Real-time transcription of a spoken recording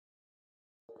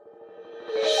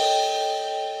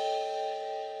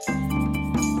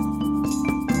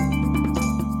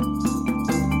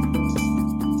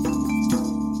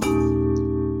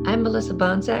Melissa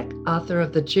Bonzak, author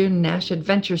of the June Nash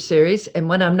Adventure series, and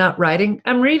when I'm not writing,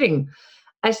 I'm reading.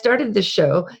 I started this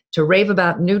show to rave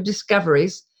about new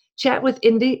discoveries, chat with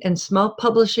indie and small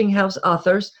publishing house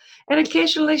authors, and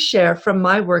occasionally share from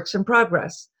my works in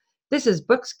progress. This is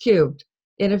Books Cubed,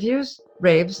 interviews,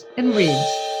 raves, and reads.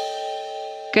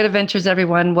 Good adventures,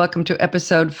 everyone. Welcome to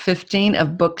episode 15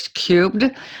 of Books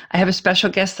Cubed. I have a special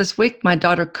guest this week. My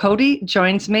daughter Cody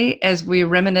joins me as we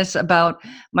reminisce about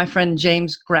my friend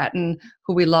James Grattan,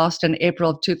 who we lost in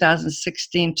April of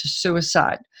 2016 to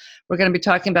suicide. We're going to be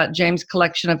talking about James'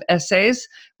 collection of essays,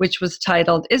 which is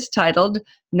titled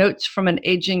Notes from an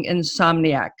Aging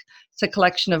Insomniac. It's a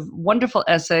collection of wonderful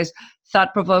essays,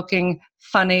 thought-provoking,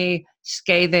 funny,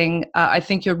 scathing. I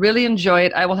think you'll really enjoy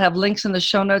it. I will have links in the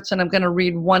show notes, and I'm going to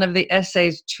read one of the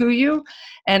essays to you.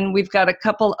 And we've got a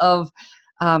couple of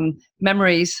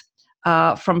memories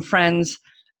from friends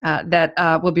that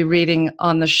we'll be reading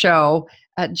on the show.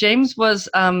 James was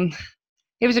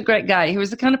he was a great guy. He was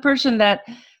the kind of person that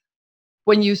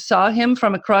when you saw him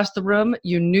from across the room,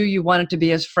 you knew you wanted to be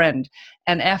his friend.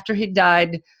 And after he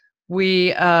died,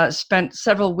 we spent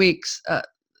several weeks,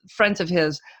 friends of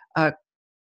his,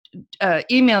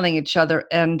 emailing each other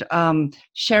and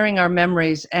sharing our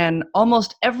memories. And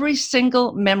almost every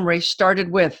single memory started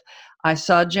with, I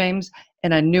saw James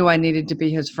and I knew I needed to be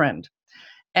his friend.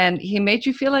 And he made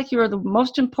you feel like you were the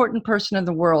most important person in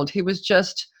the world. He was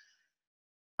just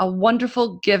a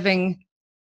wonderful, giving,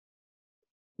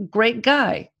 great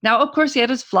guy. Now, of course, he had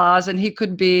his flaws and he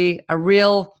could be a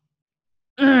real,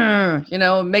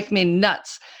 make me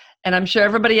nuts. And I'm sure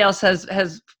everybody else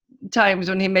has times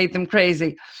when he made them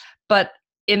crazy. But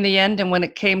in the end, and when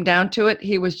it came down to it,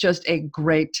 he was just a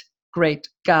great, great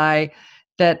guy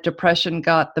that depression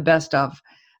got the best of.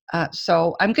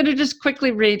 So I'm going to just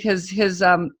quickly read his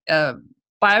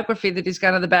biography that he's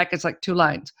got on the back. It's like 2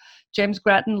 lines. James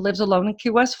Grattan lives alone in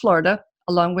Key West, Florida,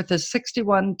 along with his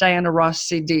 61 Diana Ross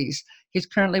CDs. He's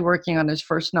currently working on his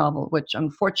first novel, which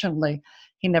unfortunately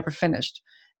he never finished.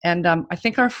 And I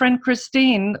think our friend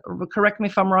Christine, correct me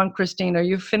if I'm wrong, Christine, are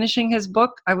you finishing his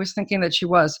book? I was thinking that she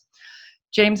was.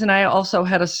 James and I also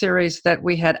had a series that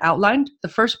we had outlined, the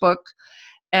first book,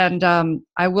 and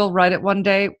I will write it one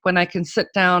day when I can sit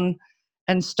down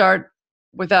and start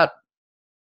without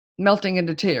melting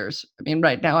into tears. I mean,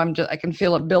 right now I can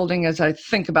feel it building as I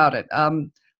think about it.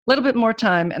 Little bit more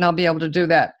time and I'll be able to do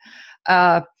that.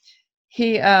 My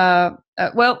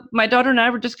daughter and I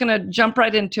were just going to jump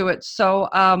right into it. So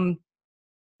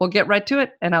we'll get right to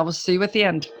it and I will see you at the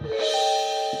end.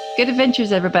 Good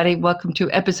adventures, everybody. Welcome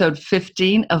to episode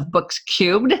 15 of Books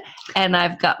Cubed. And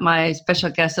I've got my special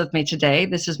guest with me today.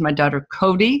 This is my daughter,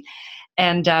 Cody.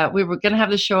 And we were going to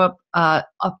have the show up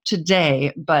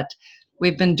today, but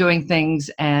we've been doing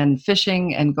things and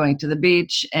fishing and going to the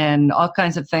beach and all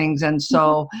kinds of things. And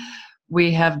so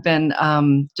we have been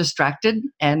distracted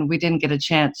and we didn't get a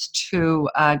chance to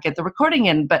get the recording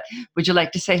in. But would you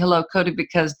like to say hello, Cody?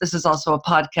 Because this is also a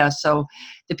podcast. So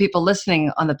the people listening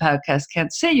on the podcast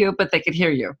can't see you, but they could hear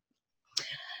you.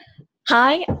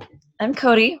 Hi, I'm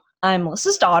Cody. I'm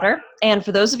Melissa's daughter. And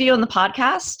for those of you on the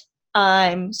podcast,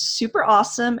 I'm super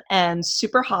awesome and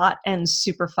super hot and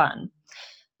super fun.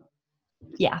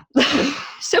 Yeah.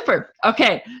 Super.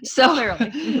 Okay. So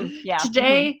yeah.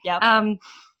 Today, Yep.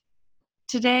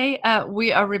 Today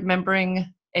we are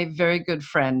remembering a very good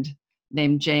friend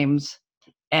named James,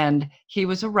 and he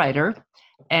was a writer.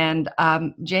 And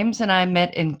James and I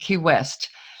met in Key West,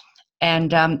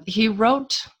 and he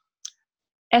wrote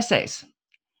essays.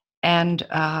 And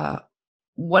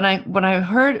when I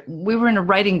heard, we were in a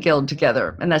writing guild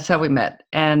together, and that's how we met.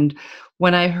 And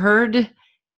when I heard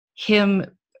him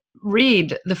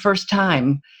read the first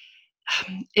time,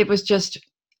 it was just,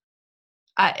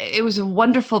 it was a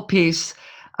wonderful piece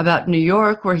about New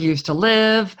York, where he used to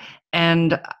live,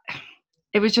 and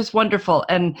it was just wonderful.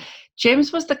 And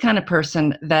James was the kind of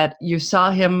person that you saw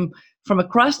him from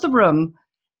across the room,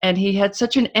 and he had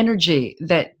such an energy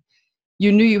that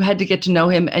you knew you had to get to know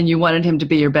him and you wanted him to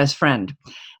be your best friend.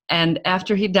 And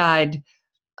after he died,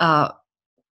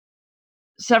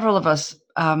 several of us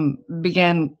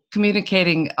began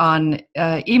communicating on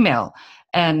email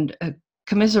and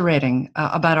commiserating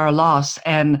about our loss.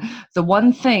 And the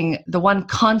one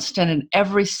constant in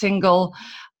every single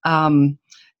memory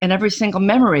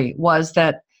was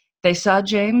that they saw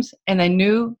James and they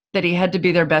knew that he had to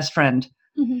be their best friend,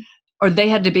 or they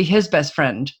had to be his best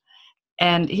friend.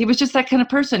 And he was just that kind of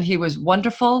person. He was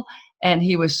wonderful and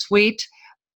he was sweet.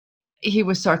 He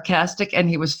was sarcastic and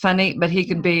he was funny, but he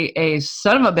could be a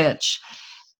son of a bitch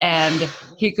and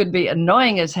he could be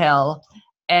annoying as hell.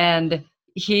 And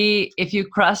if you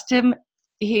crossed him,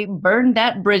 he burned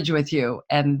that bridge with you,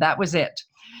 and that was it.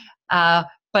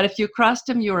 But if you crossed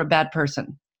him, you were a bad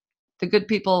person. The good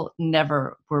people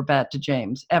never were bad to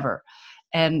James, ever.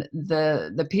 And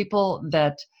the people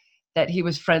that he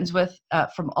was friends with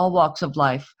from all walks of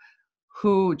life,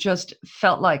 who just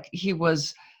felt like he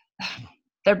was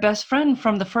their best friend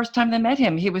from the first time they met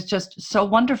him. He was just so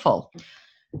wonderful.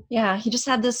 Yeah, he just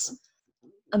had this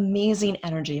amazing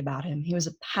energy about him. He was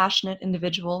a passionate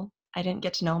individual. I didn't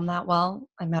get to know him that well.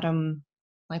 I met him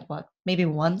maybe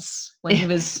once when he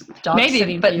was dog Maybe,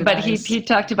 sitting for you but guys. he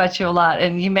talked about you a lot.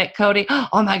 And he met Cody.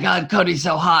 Oh my God, Cody's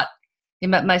so hot. He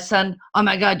met my son. Oh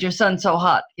my God, your son's so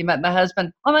hot. He met my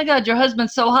husband. Oh my God, your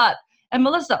husband's so hot. And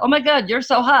Melissa, oh my God, you're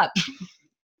so hot.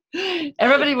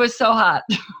 Everybody was so hot.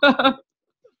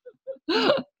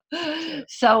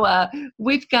 So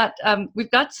we've got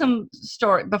some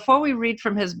story. Before we read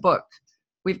from his book,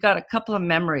 we've got a couple of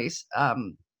memories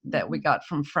that we got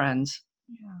from friends.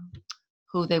 Yeah.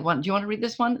 Who they want. Do you want to read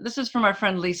this one? This is from our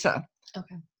friend Lisa.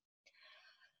 Okay.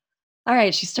 All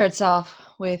right. She starts off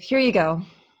with, "Here you go."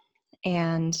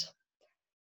 And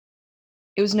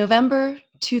it was November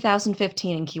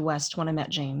 2015 in Key West when I met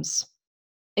James.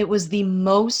 It was the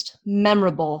most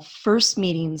memorable first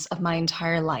meetings of my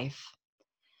entire life.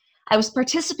 I was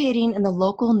participating in the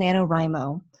local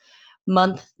NaNoWriMo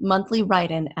monthly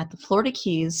write-in at the Florida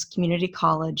Keys Community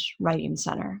College Writing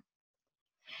Center.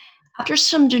 After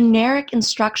some generic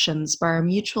instructions by our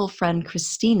mutual friend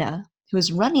Christina, who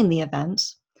was running the event,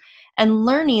 and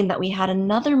learning that we had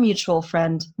another mutual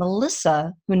friend,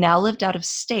 Melissa, who now lived out of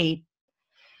state,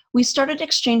 we started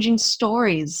exchanging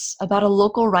stories about a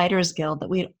local writers guild that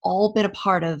we had all been a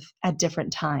part of at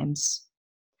different times.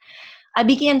 I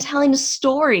began telling a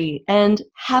story and,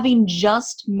 having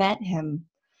just met him,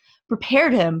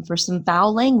 prepared him for some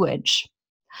foul language.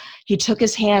 He took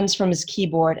his hands from his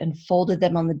keyboard and folded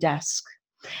them on the desk,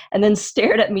 and then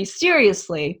stared at me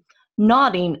seriously,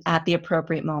 nodding at the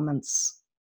appropriate moments.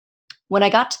 When I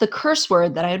got to the curse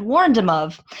word that I had warned him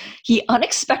of, he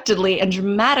unexpectedly and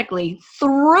dramatically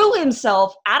threw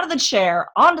himself out of the chair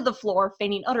onto the floor,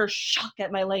 feigning utter shock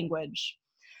at my language.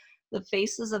 The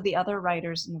faces of the other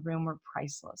writers in the room were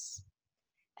priceless.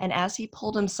 And as he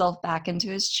pulled himself back into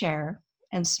his chair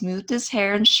and smoothed his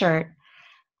hair and shirt,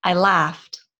 I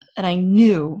laughed, and I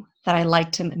knew that I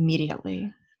liked him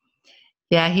immediately.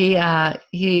 Yeah, he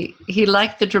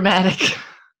liked the dramatic.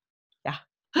 Yeah.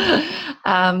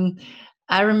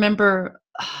 I remember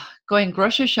going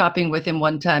grocery shopping with him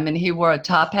one time, and he wore a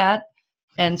top hat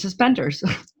and suspenders.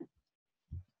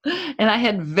 And I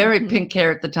had very pink hair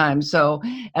at the time. So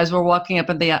as we're walking up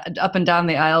and down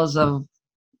the aisles of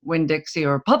Winn-Dixie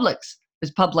or Publix,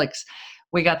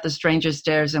 we got the strangest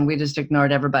stares, and we just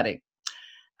ignored everybody.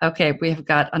 Okay, we have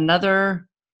got another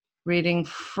reading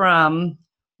from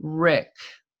Rick.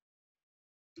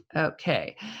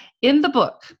 Okay, in the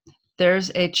book,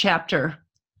 there's a chapter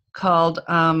called,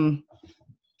 let me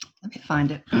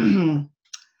find it.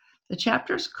 The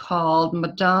chapter's called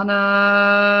Madonna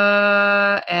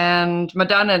and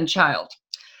Child.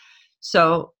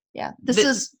 So yeah,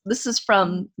 this is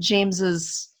from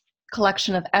James's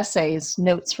collection of essays,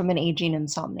 Notes from an Aging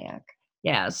Insomniac.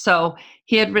 Yeah, so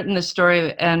he had written the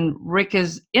story, and Rick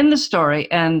is in the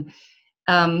story, and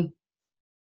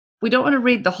we don't want to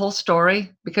read the whole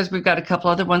story because we've got a couple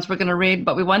other ones we're going to read,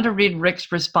 but we wanted to read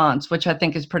Rick's response, which I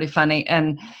think is pretty funny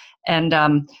and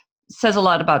says a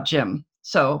lot about Jim.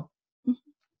 So do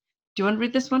you want to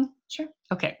read this one? Sure.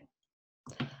 Okay.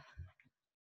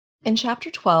 In chapter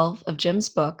 12 of Jim's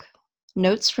book,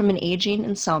 Notes from an Aging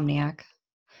Insomniac,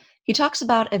 he talks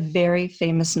about a very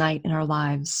famous night in our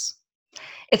lives.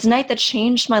 It's a night that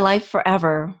changed my life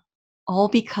forever, all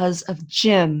because of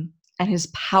Jim and his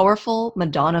powerful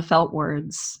Madonna felt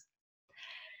words.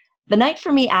 The night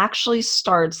for me actually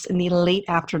starts in the late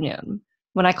afternoon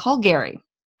when I call Gary,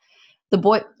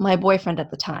 my boyfriend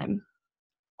at the time,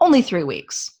 only 3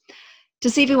 weeks, to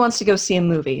see if he wants to go see a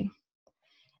movie.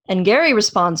 And Gary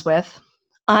responds with,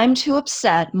 "I'm too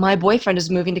upset. My boyfriend is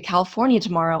moving to California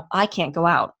tomorrow. I can't go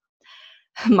out."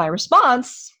 My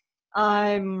response,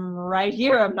 "I'm right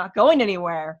here. I'm not going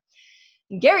anywhere."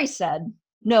 And Gary said,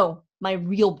 "No, my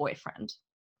real boyfriend,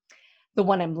 the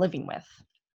one I'm living with."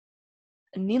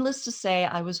 And needless to say,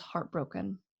 I was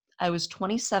heartbroken. I was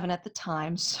 27 at the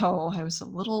time, so I was a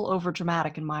little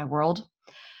overdramatic in my world.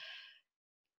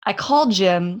 I called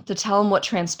Jim to tell him what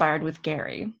transpired with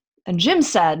Gary. And Jim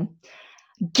said,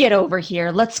 "Get over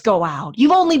here. Let's go out.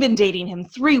 You've only been dating him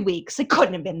 3 weeks. It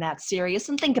couldn't have been that serious.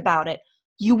 And think about it.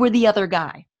 You were the other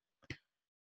guy."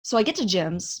 So I get to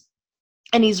Jim's,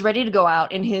 and he's ready to go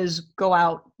out in his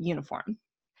go-out uniform.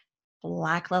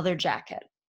 Black leather jacket,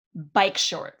 bike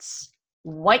shorts,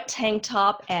 white tank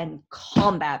top, and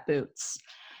combat boots.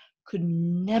 Could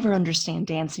never understand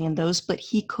dancing in those, but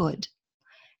he could.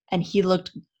 And he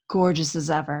looked gorgeous as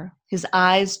ever, his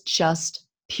eyes just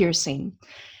piercing.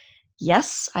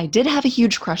 Yes, I did have a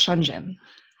huge crush on Jim.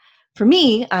 For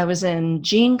me, I was in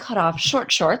jean cutoff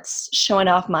short shorts, showing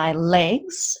off my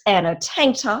legs, and a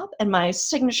tank top and my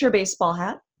signature baseball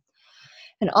hat.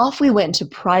 And off we went to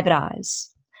Private Eyes,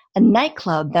 a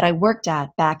nightclub that I worked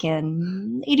at back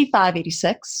in 85,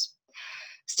 86.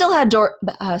 Still had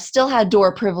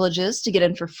door privileges to get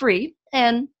in for free,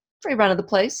 and free run of the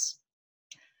place.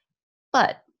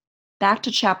 But back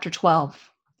to chapter 12.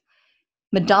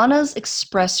 Madonna's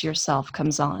Express Yourself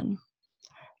comes on.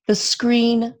 The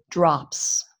screen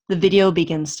drops. The video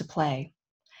begins to play.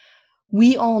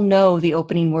 We all know the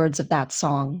opening words of that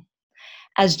song.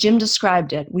 As Jim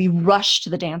described it, we rushed to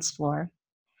the dance floor.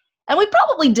 And we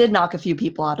probably did knock a few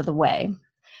people out of the way,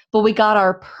 but we got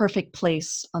our perfect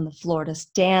place on the floor to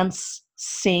dance,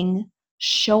 sing,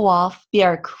 show off, be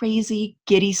our crazy,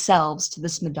 giddy selves to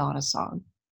this Madonna song.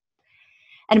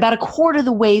 And about a quarter of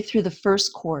the way through the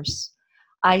first course,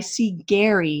 I see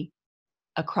Gary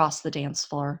across the dance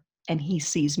floor, and he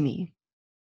sees me.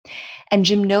 And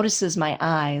Jim notices my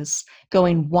eyes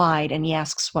going wide, and he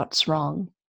asks what's wrong.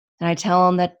 And I tell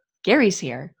him that Gary's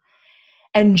here.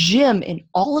 And Jim, in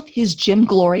all of his Jim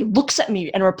glory, looks at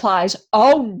me and replies,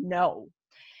 "Oh no."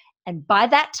 And by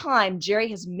that time, Gary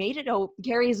has made it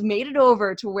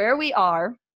over to where we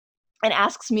are and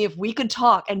asks me if we could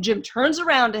talk. And Jim turns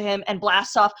around to him and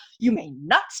blasts off, "You may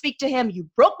not speak to him. You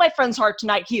broke my friend's heart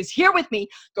tonight. He is here with me.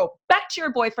 Go back to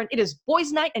your boyfriend. It is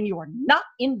boys' night and you are not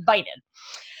invited."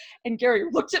 And Gary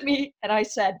looked at me and I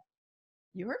said,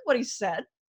 "You heard what he said.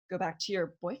 Go back to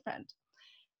your boyfriend."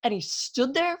 And he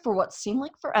stood there for what seemed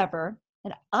like forever.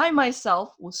 And I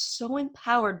myself was so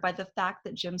empowered by the fact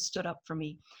that Jim stood up for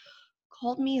me,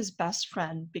 called me his best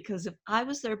friend, because if I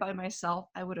was there by myself,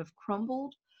 I would have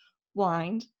crumbled,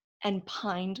 whined, and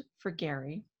pined for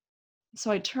Gary. So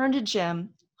I turned to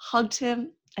Jim, hugged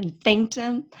him, and thanked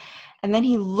him. And then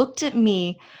he looked at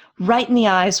me right in the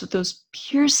eyes with those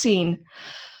piercing,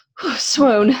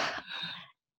 swoon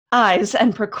eyes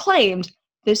and proclaimed,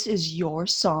 "This is your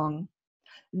song.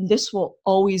 This will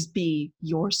always be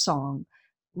your song.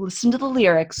 Listen to the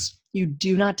lyrics. You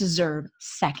do not deserve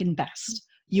second best.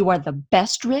 You are the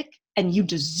best, Rick, and you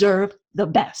deserve the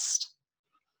best."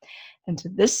 And to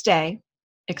this day,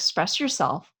 Express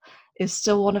Yourself is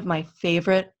still one of my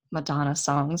favorite Madonna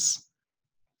songs.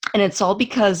 And it's all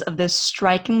because of this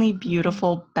strikingly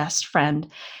beautiful best friend,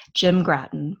 Jim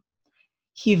Grattan.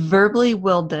 He verbally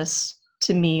willed this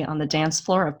to me on the dance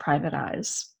floor of Private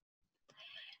Eyes.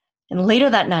 And later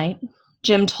that night,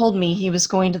 Jim told me he was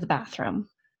going to the bathroom.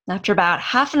 After about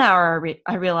half an hour,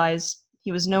 I realized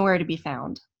he was nowhere to be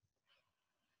found.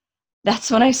 That's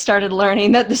when I started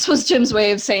learning that this was Jim's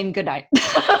way of saying goodnight.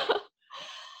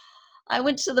 I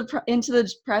went into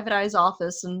the Private Eyes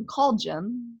office and called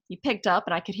Jim. He picked up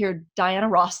and I could hear Diana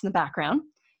Ross in the background.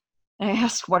 And I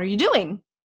asked, "What are you doing?"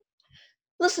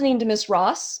 "Listening to Miss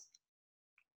Ross."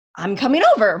 "I'm coming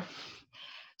over."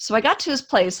 So I got to his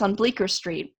place on Bleecker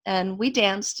Street, and we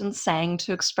danced and sang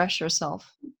to Express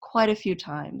Yourself quite a few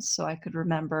times so I could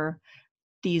remember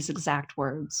these exact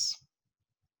words.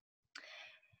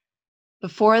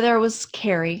 Before there was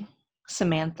Carrie,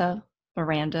 Samantha,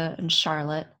 Miranda, and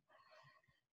Charlotte.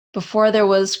 Before there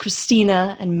was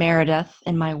Christina and Meredith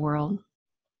in my world,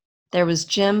 there was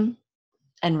Jim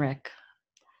and Rick.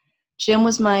 Jim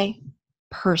was my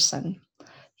person.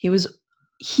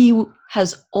 He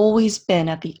has always been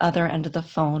at the other end of the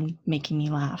phone making me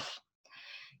laugh.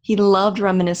 He loved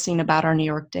reminiscing about our New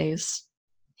York days.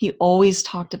 He always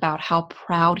talked about how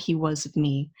proud he was of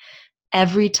me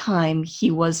every time he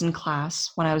was in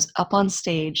class when I was up on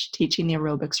stage teaching the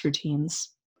aerobics routines.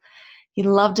 He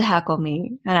loved to heckle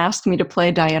me and ask me to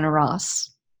play Diana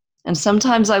Ross. And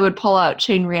sometimes I would pull out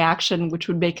Chain Reaction, which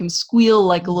would make him squeal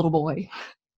like a little boy.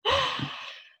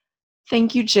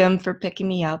 Thank you, Jim, for picking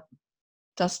me up,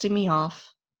 dusting me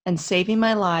off, and saving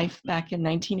my life back in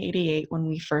 1988 when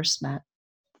we first met.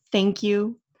 Thank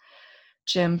you,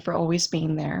 Jim, for always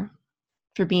being there,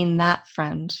 for being that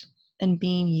friend, and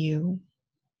being you,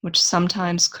 which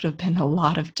sometimes could have been a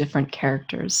lot of different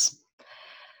characters.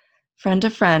 Friend to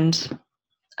friend,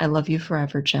 I love you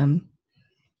forever, Jim.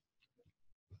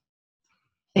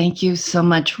 Thank you so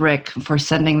much, Rick, for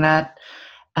sending that.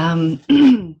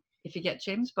 If you get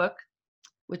James' book,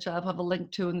 which I'll have a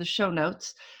link to in the show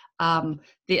notes,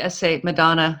 the essay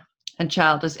Madonna and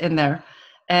Child is in there.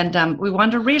 And we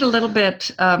wanted to read a little bit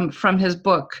from his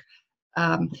book.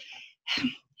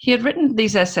 He had written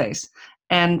these essays,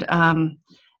 And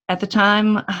at the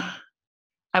time,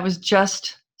 I was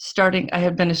just starting, I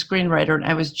had been a screenwriter and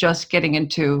I was just getting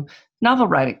into novel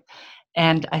writing.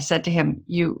 And I said to him,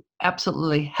 you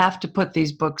absolutely have to put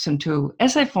these books into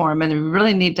essay form, and we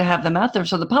really need to have them out there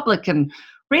so the public can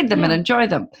read them and enjoy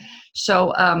them.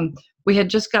 So we had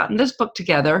just gotten this book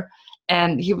together,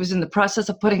 and he was in the process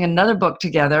of putting another book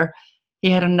together. He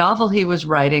had a novel he was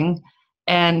writing,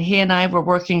 and he and I were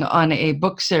working on a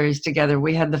book series together.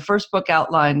 We had the first book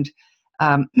outlined.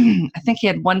 I think he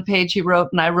had one page he wrote,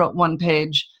 and I wrote one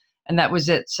page, and that was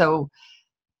it. So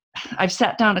I've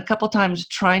sat down a couple times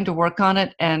trying to work on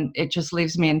it, and it just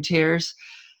leaves me in tears.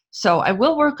 So I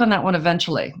will work on that one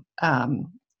eventually,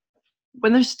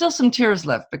 when there's still some tears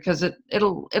left, because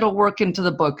it'll work into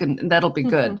the book, and that'll be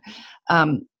good.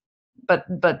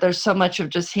 But there's so much of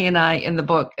just he and I in the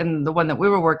book, and the one that we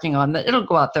were working on, that it'll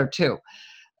go out there too.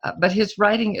 But his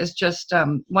writing is just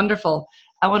wonderful.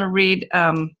 I want to read.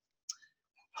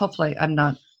 Hopefully, I'm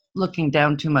not looking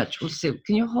down too much. We'll see.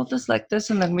 Can you hold this like this,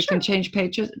 and then we can change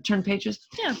pages, turn pages?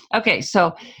 Yeah. Okay,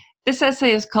 so this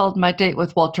essay is called My Date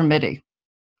with Walter Mitty.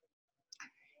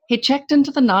 He checked into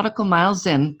the Nautical Miles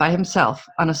Inn by himself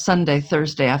on a Sunday,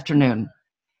 Thursday afternoon.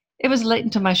 It was late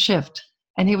into my shift,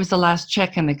 and he was the last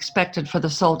check-in expected for the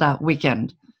sold-out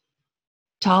weekend.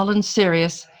 Tall and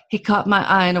serious, he caught my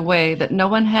eye in a way that no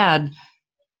one had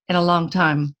in a long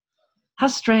time. How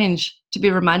strange to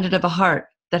be reminded of a heart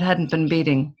that hadn't been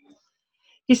beating.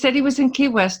 He said he was in Key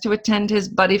West to attend his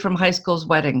buddy from high school's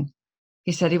wedding.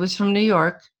 He said he was from New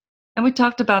York, and we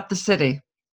talked about the city.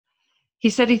 He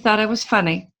said he thought I was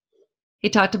funny. He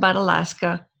talked about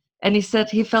Alaska, and he said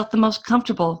he felt the most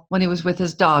comfortable when he was with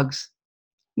his dogs.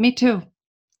 Me too.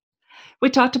 We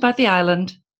talked about the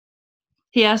island.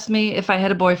 He asked me if I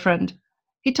had a boyfriend.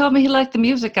 He told me he liked the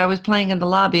music I was playing in the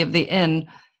lobby of the inn,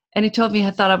 and he told me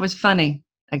he thought I was funny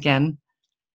again.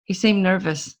 He seemed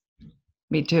nervous.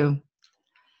 Me too.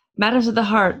 Matters of the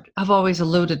heart have always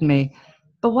eluded me,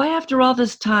 but why after all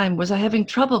this time was I having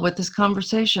trouble with this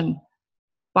conversation?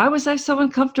 Why was I so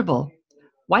uncomfortable?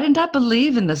 Why didn't I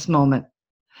believe in this moment?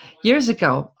 Years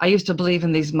ago, I used to believe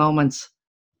in these moments,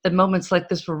 that moments like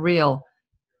this were real,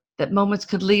 that moments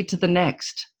could lead to the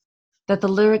next, that the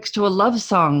lyrics to a love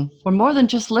song were more than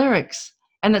just lyrics,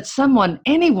 and that someone,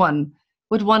 anyone,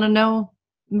 would want to know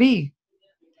me.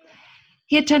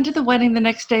 He attended the wedding the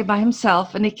next day by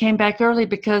himself, and he came back early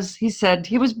because he said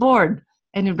he was bored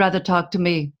and he'd rather talk to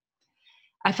me.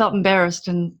 I felt embarrassed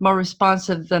and more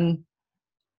responsive than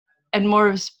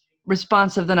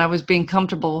I was being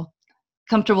comfortable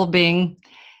being.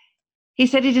 He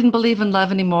said he didn't believe in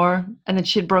love anymore, and that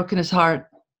she had broken his heart,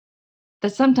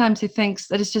 that sometimes he thinks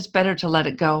that it's just better to let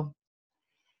it go.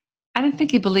 I didn't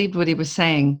think he believed what he was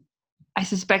saying. I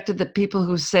suspected that people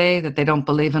who say that they don't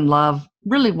believe in love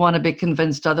really want to be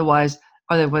convinced otherwise,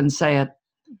 or they wouldn't say it.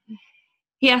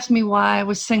 He asked me why I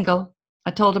was single.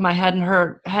 I told him I hadn't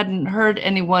heard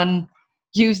anyone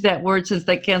use that word since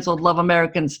they canceled Love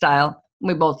American Style.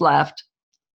 We both laughed.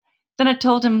 Then I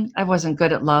told him I wasn't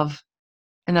good at love,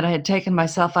 and that I had taken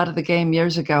myself out of the game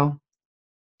years ago,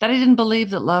 that I didn't believe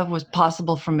that love was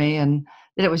possible for me, and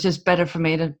that it was just better for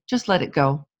me to just let it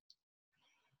go.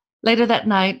 Later that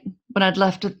night, when I'd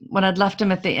left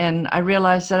him at the inn, I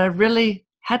realized that I really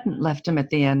hadn't left him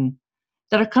at the inn,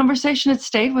 that our conversation had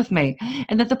stayed with me,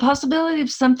 and that the possibility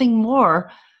of something more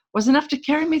was enough to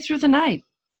carry me through the night.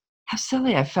 How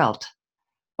silly I felt.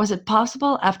 Was it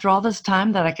possible, after all this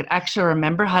time, that I could actually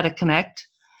remember how to connect?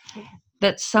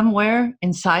 That somewhere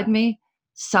inside me,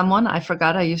 someone I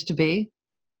forgot I used to be?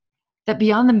 That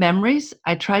beyond the memories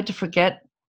I tried to forget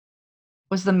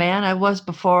was the man I was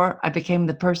before I became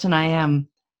the person I am?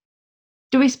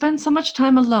 Do we spend so much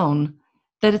time alone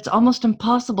that it's almost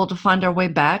impossible to find our way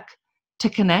back, to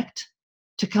connect,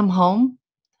 to come home?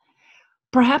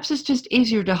 Perhaps it's just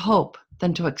easier to hope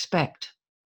than to expect.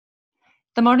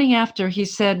 The morning after, he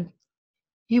said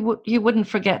he wouldn't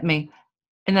forget me,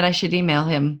 and that I should email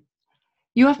him.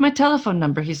 You have my telephone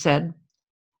number, he said.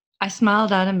 I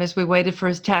smiled at him as we waited for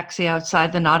his taxi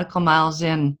outside the Nautical Miles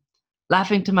Inn.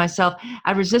 Laughing to myself,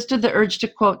 I resisted the urge to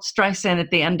quote Streisand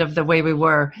at the end of The Way We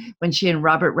Were, when she and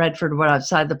Robert Redford were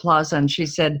outside the plaza, and she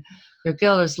said, "Your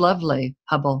girl is lovely,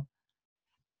 Hubble."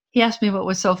 He asked me what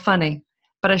was so funny,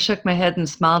 but I shook my head and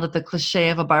smiled at the cliche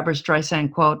of a Barbra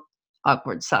Streisand quote.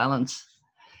 Awkward silence.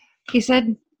 He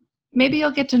said, "Maybe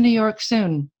you'll get to New York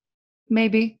soon."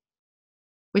 Maybe.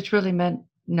 Which really meant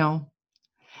no.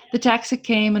 The taxi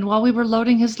came, and while we were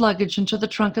loading his luggage into the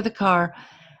trunk of the car,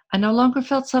 I no longer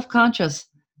felt self-conscious.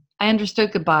 I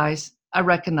understood goodbyes. I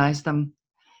recognized them.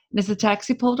 And as the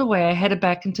taxi pulled away, I headed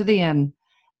back into the inn.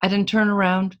 I didn't turn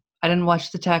around. I didn't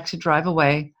watch the taxi drive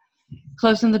away.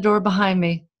 Closing the door behind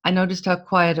me, I noticed how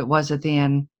quiet it was at the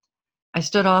inn. I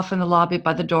stood off in the lobby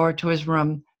by the door to his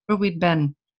room where we'd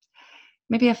been.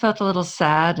 Maybe I felt a little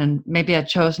sad, and maybe I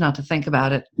chose not to think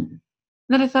about it. And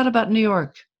then I thought about New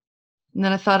York, and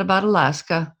then I thought about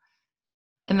Alaska,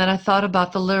 and then I thought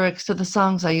about the lyrics to the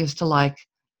songs I used to like,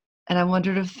 and I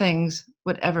wondered if things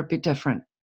would ever be different.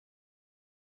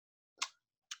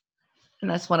 And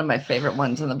that's one of my favorite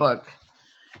ones in the book.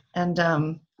 And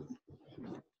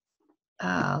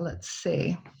let's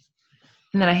see.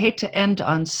 And then I hate to end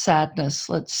on sadness.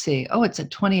 Let's see. Oh, it's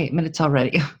at 28 minutes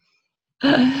already.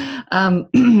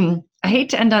 I hate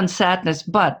to end on sadness,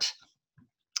 but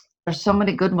there's so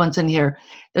many good ones in here.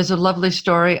 There's a lovely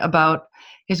story about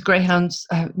his greyhounds,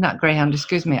 not greyhound,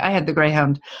 excuse me. I had the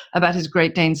greyhound, about his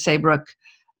Great Dane Saybrook,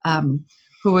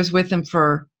 who was with him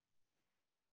for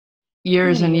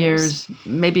years and years,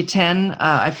 maybe 10.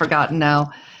 I've forgotten now,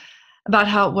 about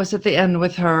how it was at the end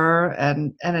with her,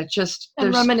 and it just,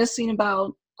 and reminiscing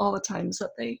about all the times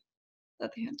that they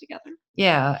had together.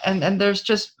 Yeah, and there's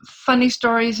just funny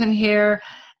stories in here,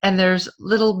 and there's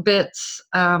little bits.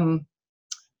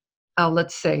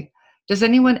 Let's see. Does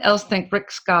anyone else think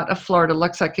Rick Scott of Florida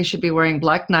looks like he should be wearing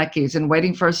black Nikes and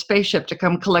waiting for a spaceship to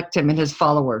come collect him and his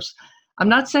followers? I'm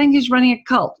not saying he's running a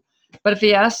cult, but if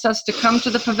he asks us to come to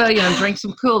the pavilion and drink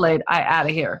some Kool-Aid, I out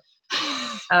of here.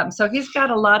 So he's got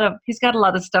a lot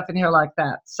of stuff in here like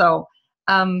that. So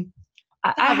I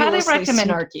highly recommend.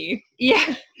 Snarky. Yeah,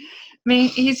 I mean,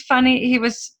 he's funny. He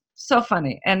was so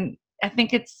funny, and I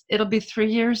think it'll be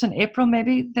 3 years in April,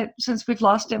 maybe, that since we've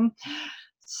lost him.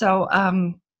 So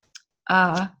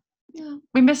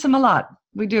we miss him a lot.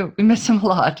 We do. We miss him a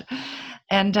lot,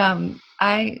 and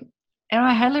I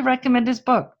highly recommend his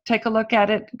book. Take a look at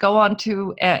it. Go on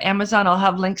to Amazon. I'll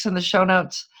have links in the show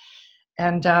notes,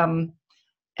 and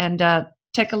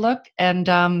take a look.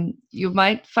 And you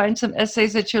might find some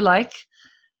essays that you like,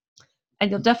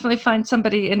 and you'll definitely find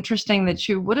somebody interesting that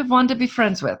you would have wanted to be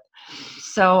friends with.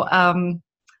 So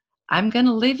I'm going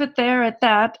to leave it there at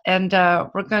that, and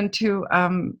we're going to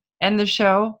end the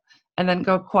show and then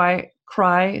go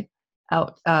cry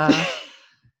out.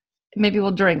 Maybe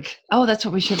we'll drink. Oh, that's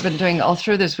what we should have been doing all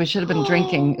through this. We should have been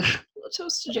drinking.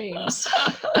 Toast to James.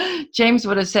 James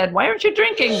would have said, "Why aren't you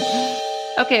drinking?"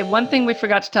 Okay, one thing we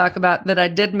forgot to talk about that I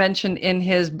did mention in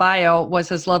his bio was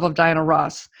his love of Diana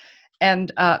Ross.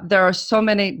 And there are so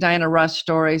many Diana Ross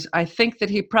stories. I think that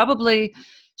he probably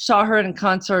saw her in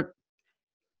concert.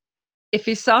 If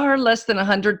he saw her less than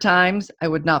 100 times, I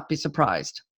would not be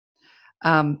surprised.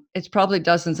 It's probably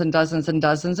dozens and dozens and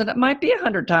dozens, and it might be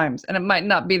 100 times, and it might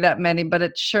not be that many, but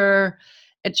it sure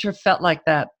felt like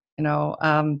that, you know.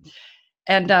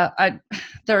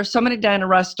 There are so many Diana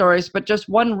Ross stories, but just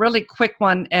one really quick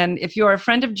one. And if you are a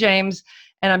friend of James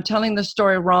and I'm telling the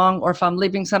story wrong, or if I'm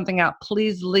leaving something out,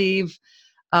 please leave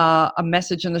a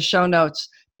message in the show notes.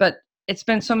 But it's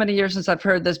been so many years since I've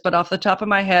heard this, but off the top of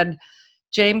my head,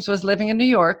 James was living in New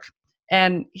York,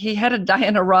 and he had a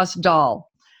Diana Ross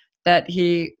doll that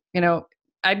he,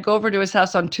 I'd go over to his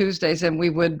house on Tuesdays, and we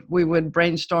would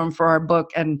brainstorm for our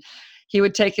book, and he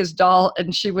would take his doll,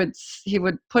 and he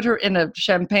would put her in a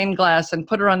champagne glass and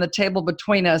put her on the table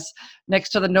between us next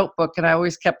to the notebook, and I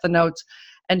always kept the notes,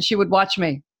 and she would watch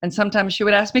me, and sometimes she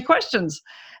would ask me questions,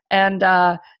 and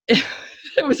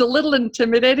it was a little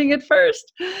intimidating at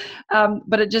first,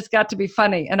 but it just got to be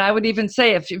funny. And I would even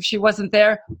say, if she wasn't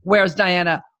there, "Where's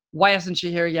Diana? Why isn't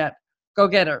she here yet? Go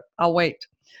get her. I'll wait."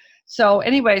 So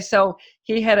anyway, so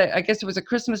he had I guess it was a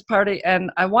Christmas party,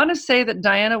 and I want to say that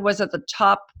Diana was at the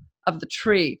top of the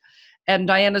tree, and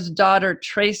Diana's daughter,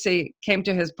 Tracy, came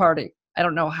to his party. I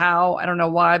don't know how, I don't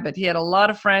know why, but he had a lot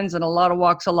of friends and a lot of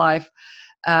walks of life.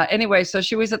 Anyway, so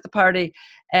she was at the party,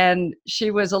 and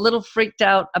she was a little freaked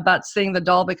out about seeing the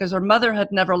doll because her mother had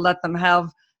never let them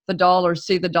have the doll or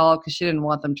see the doll because she didn't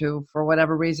want them to, for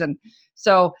whatever reason.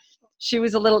 So she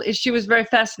was very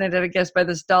fascinated, I guess, by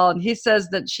this doll. And he says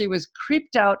that she was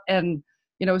creeped out, and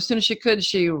as soon as she could,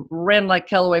 she ran like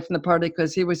hell away from the party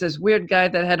because he was this weird guy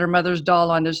that had her mother's doll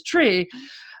on his tree.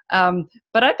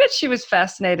 But I bet she was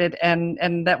fascinated,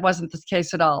 and that wasn't the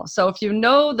case at all. So if you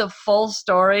know the full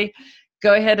story,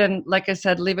 go ahead and, like I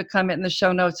said, leave a comment in the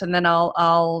show notes, and then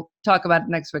I'll talk about it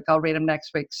next week. I'll read them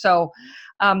next week. So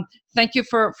thank you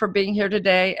for being here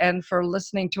today and for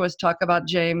listening to us talk about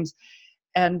James.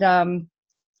 And,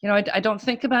 I don't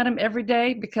think about him every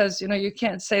day because, you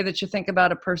can't say that you think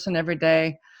about a person every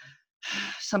day.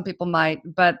 Some people might,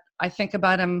 but I think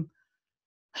about him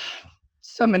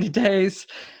so many days.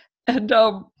 And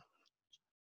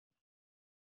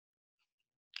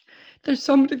there's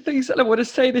so many things that I want to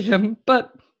say to him,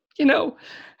 but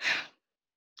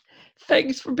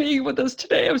thanks for being with us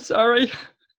today. I'm sorry.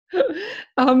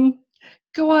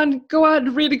 Go on,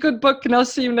 read a good book, and I'll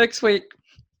see you next week.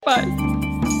 Bye.